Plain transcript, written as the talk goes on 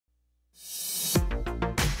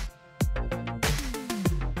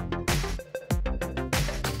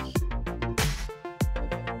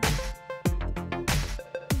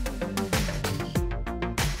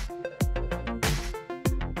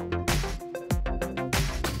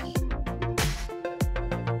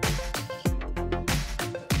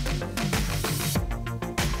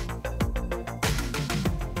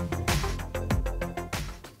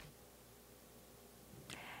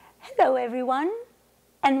Hello everyone,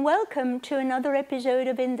 and welcome to another episode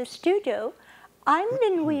of In the Studio. I'm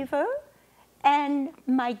Lynn Weaver, and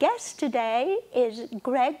my guest today is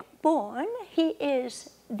Greg Bourne. He is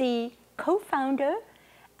the co-founder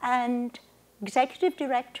and executive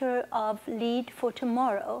director of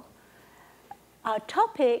Lead4Tomorrow. Our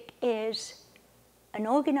topic is an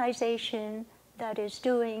organization that is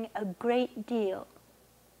doing a great deal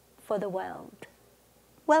for the world.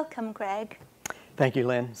 Welcome, Greg. Thank you,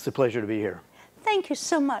 Lynn. It's a pleasure to be here. Thank you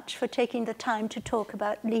so much for taking the time to talk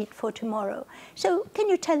about Lead4Tomorrow. So can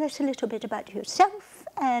you tell us a little bit about yourself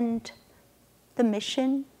and the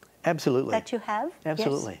mission that you have?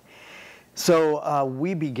 Absolutely. Yes. So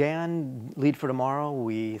we began Lead4Tomorrow.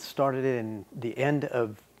 We started it in the end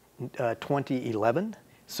of 2011.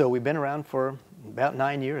 So we've been around for about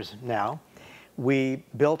 9 years now. We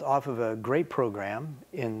built off of a great program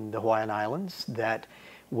in the Hawaiian Islands that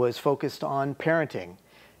was focused on parenting.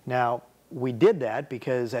 Now, we did that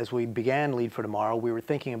because as we began Lead4Tomorrow, we were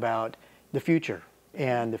thinking about the future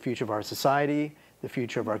and the future of our society, the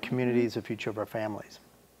future of our communities, the future of our families.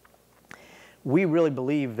 We really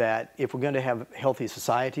believe that if we're going to have healthy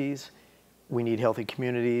societies, we need healthy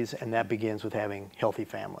communities, and that begins with having healthy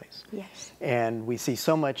families. Yes. And we see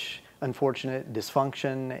so much unfortunate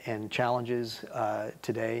dysfunction and challenges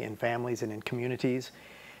today in families and in communities.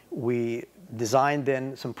 We designed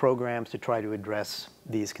then some programs to try to address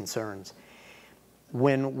these concerns.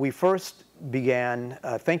 When we first began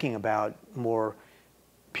thinking about more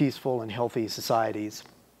peaceful and healthy societies,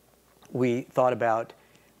 we thought about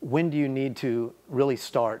when do you need to really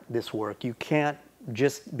start this work? You can't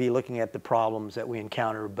just be looking at the problems that we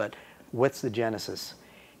encounter, but what's the genesis?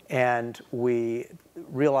 And we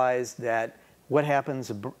realized that what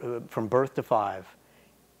happens from birth to 5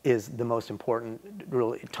 is the most important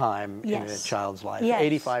really time in a child's life.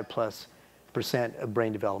 85+% of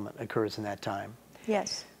brain development occurs in that time.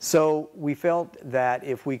 Yes. So we felt that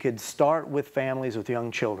if we could start with families with young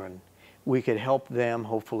children, we could help them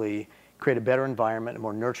hopefully create a better environment, a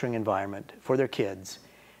more nurturing environment for their kids,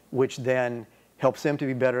 which then helps them to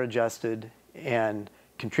be better adjusted and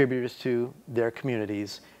contributors to their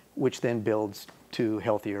communities, which then builds to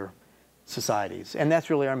healthier societies. And that's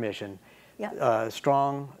really our mission. Yeah.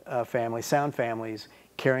 Strong families, sound families,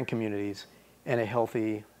 caring communities, and a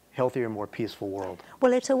healthier, more peaceful world.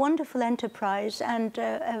 Well, it's a wonderful enterprise and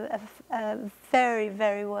a very,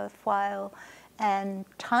 very worthwhile and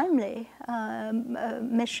timely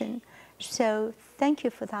mission. So thank you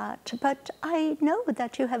for that. But I know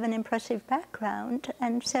that you have an impressive background,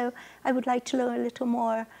 and so I would like to know a little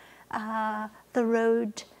more the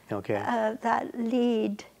road that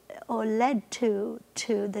led to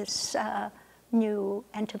this new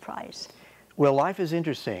enterprise. Well, life is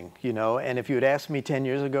interesting, you know, and if you had asked me 10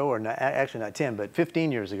 years ago, or not, actually not 10, but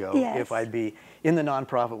 15 years ago, if I'd be in the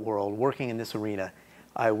nonprofit world working in this arena,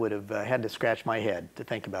 I would have had to scratch my head to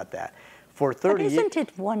think about that. For 30 years, isn't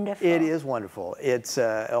it wonderful? It is wonderful. It's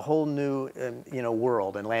a whole new,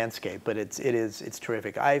 world and landscape, but it's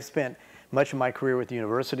terrific. I've spent much of my career with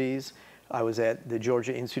universities. I was at the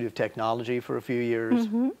Georgia Institute of Technology for a few years.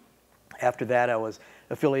 Mm-hmm. After that, I was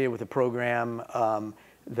affiliated with a program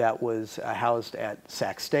that was housed at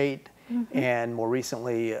Sac State, mm-hmm. and more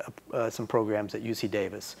recently some programs at UC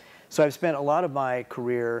Davis. So I've spent a lot of my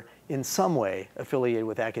career in some way affiliated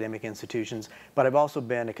with academic institutions, but I've also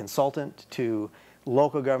been a consultant to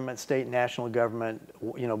local government, state, national government,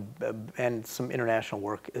 and some international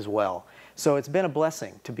work as well. So it's been a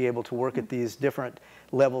blessing to be able to work at these different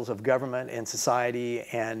levels of government and society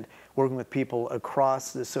and working with people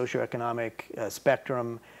across the socioeconomic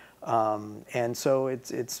spectrum. And so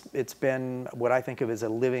it's been what I think of as a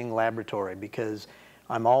living laboratory, because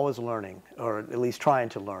I'm always learning, or at least trying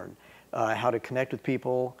to learn, how to connect with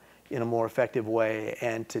people in a more effective way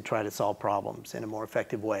and to try to solve problems in a more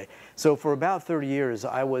effective way. So for about 30 years,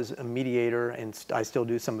 I was a mediator, and I still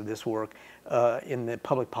do some of this work in the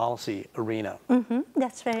public policy arena. Mm-hmm.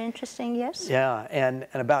 That's very interesting, yes. Yeah, and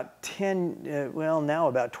about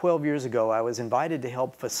about 12 years ago, I was invited to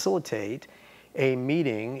help facilitate a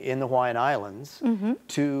meeting in the Hawaiian Islands, mm-hmm.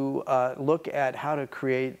 to look at how to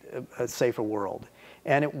create a safer world.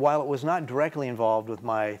 And while it was not directly involved with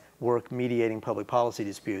my work mediating public policy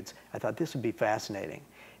disputes, I thought this would be fascinating.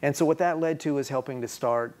 And so what that led to was helping to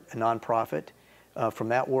start a nonprofit from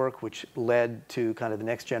that work, which led to kind of the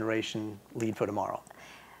next generation Lead4Tomorrow.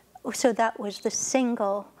 So that was the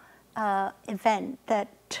single event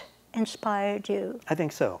that inspired you? I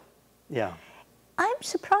think so, yeah. I'm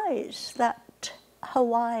surprised that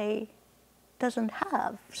Hawaii doesn't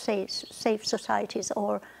have safe societies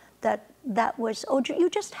or that was, or you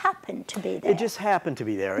just happened to be there? It just happened to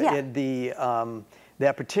be there. Yeah.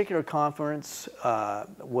 That particular conference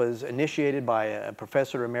was initiated by a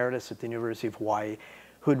professor emeritus at the University of Hawaii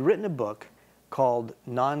who had written a book called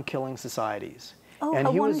Non-Killing Societies. Oh, and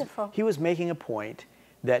how he wonderful. He was making a point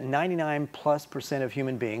that 99+% of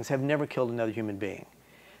human beings have never killed another human being.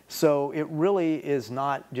 So it really is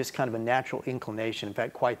not just kind of a natural inclination, in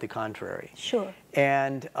fact, quite the contrary. Sure.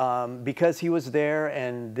 And because he was there,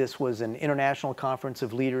 and this was an international conference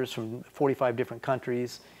of leaders from 45 different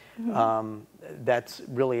countries, that's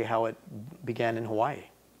really how it began in Hawaii.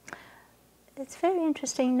 It's very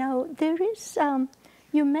interesting. Now, there is,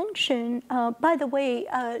 you mentioned, by the way,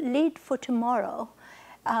 Lead4Tomorrow,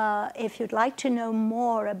 if you'd like to know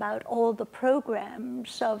more about all the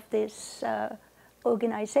programs of this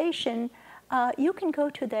organization, you can go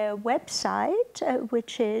to their website,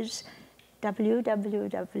 which is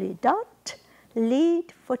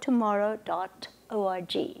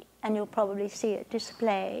www.lead4tomorrow.org, and you'll probably see a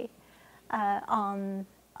display on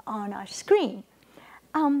our screen.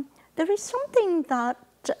 There is something that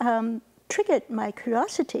triggered my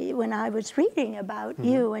curiosity when I was reading about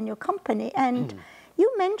you and your company, and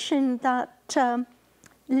you mentioned that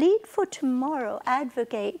Lead4Tomorrow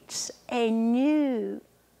advocates a new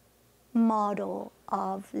model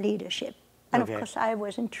of leadership. And of course, I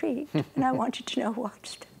was intrigued, and I wanted to know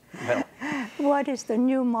what is the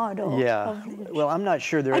new model of leadership? Well, I'm not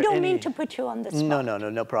sure there are I don't mean to put you on the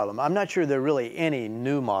spot. No problem. I'm not sure there are really any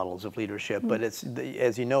new models of leadership, but it's,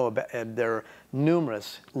 as you know, there are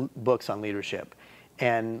numerous books on leadership.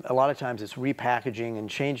 And a lot of times it's repackaging and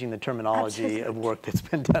changing the terminology of work that's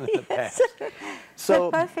been done in the past. So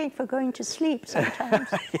perfect for going to sleep sometimes.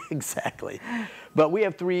 Exactly. But we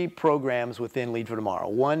have 3 programs within Lead4Tomorrow.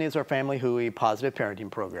 One is our Family Hui Positive Parenting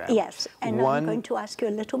Program. Yes, and I'm going to ask you a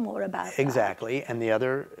little more about that. Exactly, and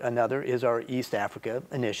another is our East Africa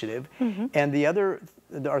initiative. And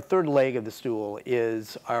our third leg of the stool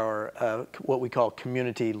is our what we call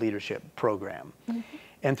Community Leadership Program.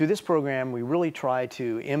 And through this program, we really try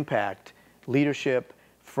to impact leadership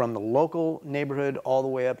from the local neighborhood all the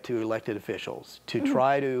way up to elected officials, to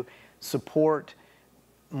try to support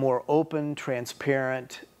more open,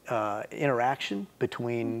 transparent interaction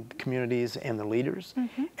between communities and the leaders,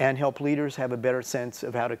 and help leaders have a better sense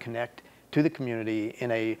of how to connect to the community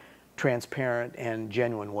in a transparent and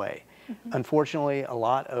genuine way. Unfortunately, a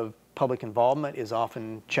lot of public involvement is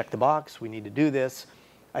often check the box, we need to do this.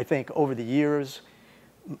 I think over the years,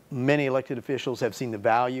 many elected officials have seen the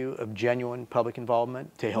value of genuine public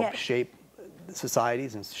involvement to help shape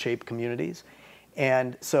societies and shape communities.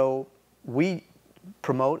 And so we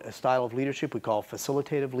promote a style of leadership we call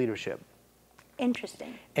facilitative leadership.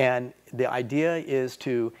 Interesting. And the idea is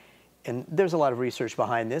to, and there's a lot of research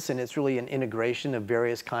behind this, and it's really an integration of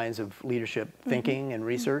various kinds of leadership thinking and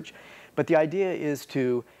research. But the idea is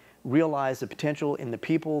to realize the potential in the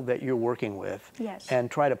people that you're working with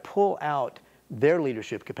and try to pull out their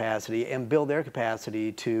leadership capacity and build their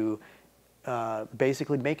capacity to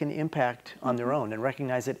basically make an impact on their own, and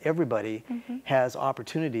recognize that everybody has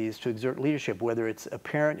opportunities to exert leadership, whether it's a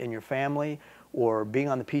parent in your family or being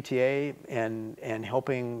on the PTA and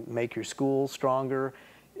helping make your school stronger,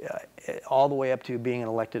 all the way up to being an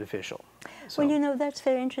elected official. So, well, you know, that's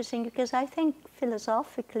very interesting, because I think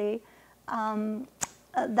philosophically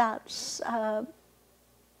that's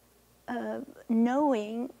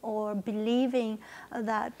knowing or believing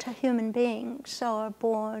that human beings are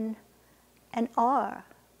born and are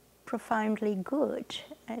profoundly good.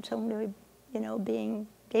 It's only, you know, being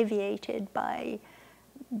deviated by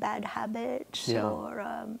bad habits or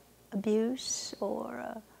abuse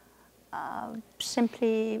or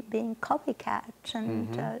simply being copycats,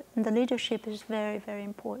 and the leadership is very, very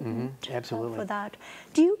important for that.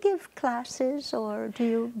 Do you give classes, or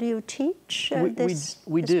do you teach this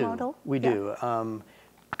model? We do.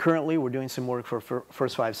 Currently, we're doing some work for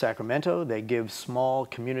First 5 Sacramento. They give small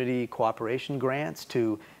community cooperation grants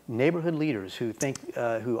to neighborhood leaders who think,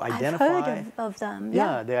 who identify. I've heard of them.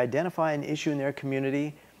 Yeah, they identify an issue in their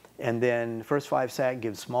community, and then First 5 Sac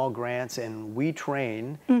gives small grants, and we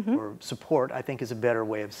train or support, I think is a better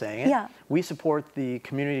way of saying it. Yeah. We support the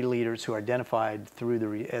community leaders who are identified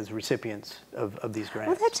through as recipients of these grants.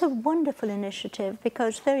 Well, that's a wonderful initiative,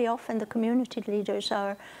 because very often the community leaders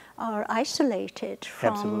are isolated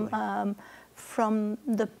from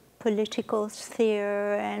the political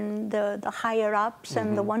sphere and the higher ups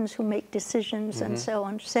and the ones who make decisions and so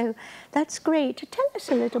on. So that's great. Tell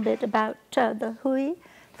us a little bit about the Hui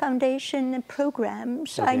Foundation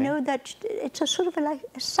programs. I know that it's a sort of like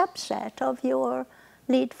a subset of your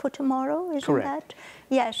Lead4Tomorrow, isn't Correct. that?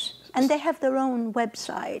 Yes, and they have their own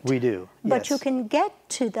website. We do, But yes. you can get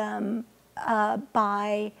to them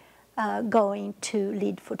by going to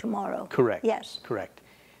Lead4Tomorrow. Correct. Yes. Correct.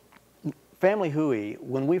 Family Hui,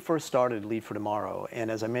 when we first started Lead4Tomorrow, and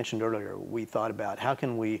as I mentioned earlier, we thought about how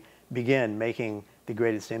can we begin making the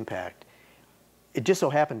greatest impact. It just so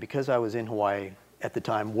happened, because I was in Hawaii at the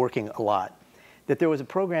time working a lot, that there was a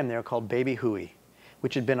program there called Baby Hui,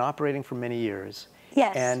 which had been operating for many years.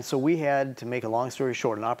 Yes. And so we had, to make a long story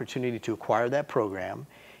short, an opportunity to acquire that program.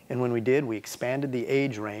 And when we did, we expanded the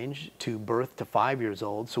age range to birth to 5 years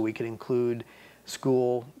old so we could include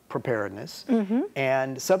school preparedness.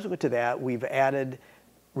 And subsequent to that, we've added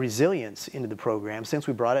resilience into the program. Since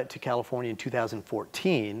we brought it to California in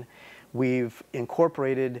 2014, we've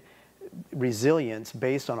incorporated resilience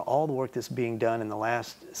based on all the work that's being done in the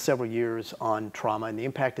last several years on trauma and the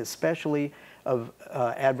impact especially of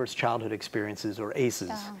adverse childhood experiences, or ACEs.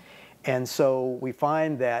 Yeah. And so we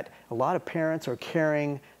find that a lot of parents are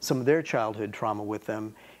carrying some of their childhood trauma with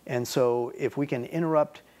them. And so if we can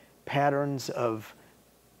interrupt patterns of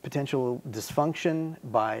potential dysfunction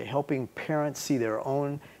by helping parents see their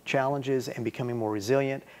own challenges and becoming more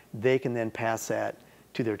resilient, they can then pass that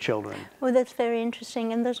to their children. Well, that's very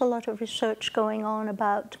interesting, and there's a lot of research going on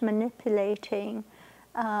about manipulating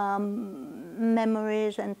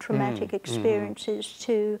memories and traumatic experiences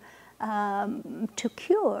to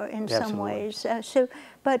cure in some ways. And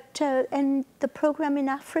the program in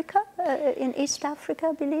Africa, in East Africa,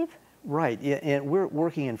 I believe? Right, yeah, and we're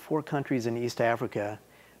working in 4 countries in East Africa.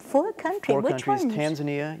 4 countries? Which ones?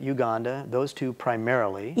 Tanzania, Uganda, those 2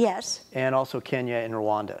 primarily. Yes. And also Kenya and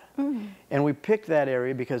Rwanda. And we picked that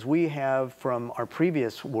area because we have, from our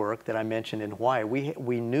previous work that I mentioned in Hawaii,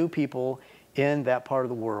 we knew people in that part of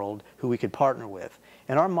the world who we could partner with.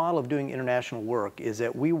 And our model of doing international work is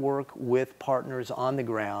that we work with partners on the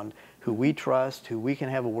ground who we trust, who we can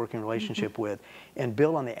have a working relationship with, and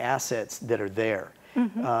build on the assets that are there.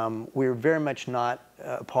 We're very much not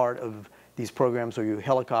a part of these programs where you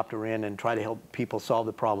helicopter in and try to help people solve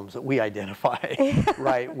the problems that we identify,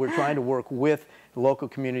 right? We're trying to work with local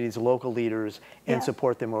communities, local leaders, and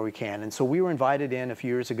support them where we can. And so we were invited in a few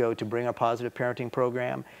years ago to bring our positive parenting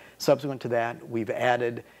program. Subsequent to that, we've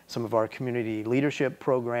added some of our community leadership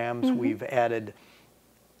programs. We've added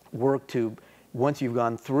work to, once you've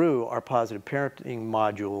gone through our positive parenting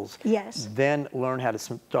modules, then learn how to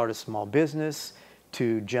start a small business,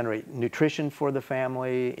 to generate nutrition for the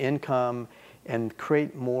family, income, and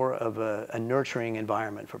create more of a nurturing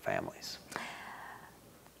environment for families.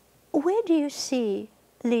 Where do you see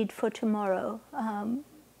Lead4Tomorrow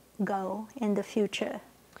go in the future?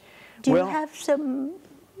 Do you have some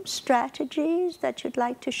strategies that you'd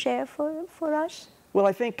like to share for us? Well,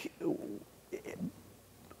 I think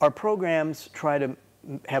our programs try to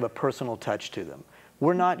have a personal touch to them.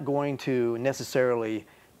 We're not going to necessarily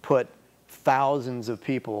put thousands of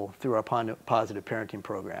people through our positive parenting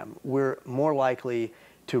program. We're more likely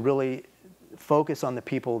to really focus on the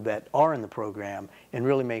people that are in the program and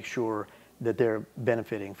really make sure that they're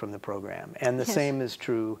benefiting from the program. And the same is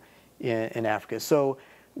true in Africa. So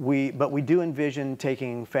but we do envision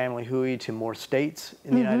taking Family Hui to more states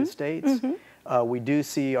in the United States. We do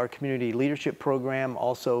see our community leadership program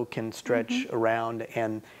also can stretch around,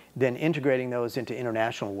 and then integrating those into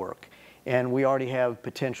international work. And we already have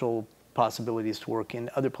potential possibilities to work in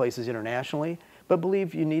other places internationally, but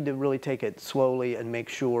believe you need to really take it slowly and make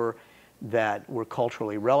sure that we're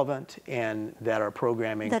culturally relevant and that our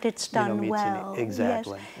programming, that it's done well.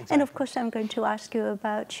 Exactly. And of course, I'm going to ask you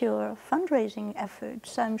about your fundraising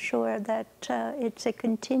efforts. I'm sure that it's a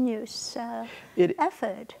continuous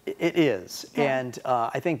effort. It is, and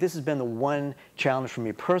I think this has been the one challenge for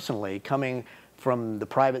me personally, coming from the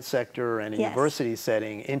private sector and a university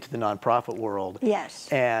setting into the nonprofit world.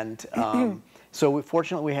 And so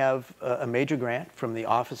fortunately we have a major grant from the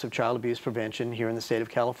Office of Child Abuse Prevention here in the state of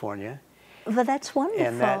California. Well, that's wonderful.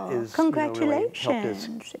 And that is,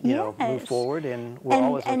 congratulations. Really helped us, move forward, and we're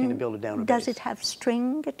always looking to build a donor base. Does it have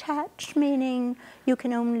string attached, meaning you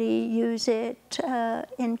can only use it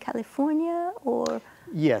in California, or?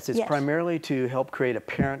 Yes, it's primarily to help create a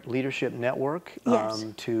parent leadership network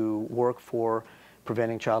to work for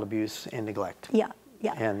preventing child abuse and neglect.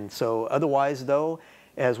 And so otherwise, though,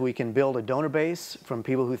 as we can build a donor base from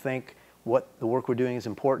people who think what the work we're doing is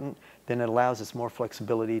important, then it allows us more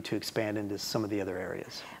flexibility to expand into some of the other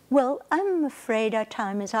areas. Well, I'm afraid our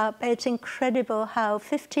time is up. It's incredible how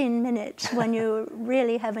 15 minutes, when you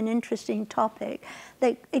really have an interesting topic,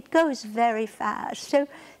 it goes very fast. So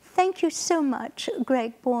thank you so much,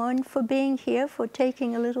 Greg Bourne, for being here, for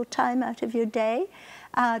taking a little time out of your day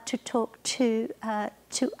to talk to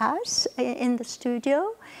us in the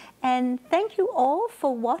studio. And thank you all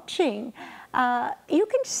for watching. You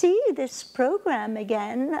can see this program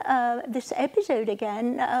again, this episode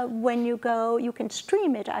again, when you go, you can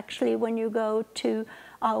stream it actually when you go to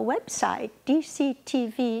our website,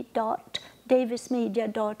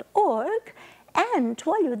 dctv.davismedia.org. And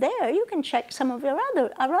while you're there, you can check some of our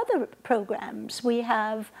other programs. We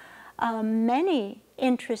have many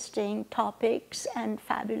interesting topics and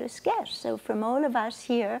fabulous guests. So from all of us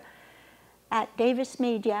here at Davis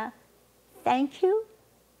Media, thank you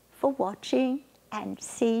for watching and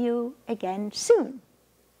see you again soon.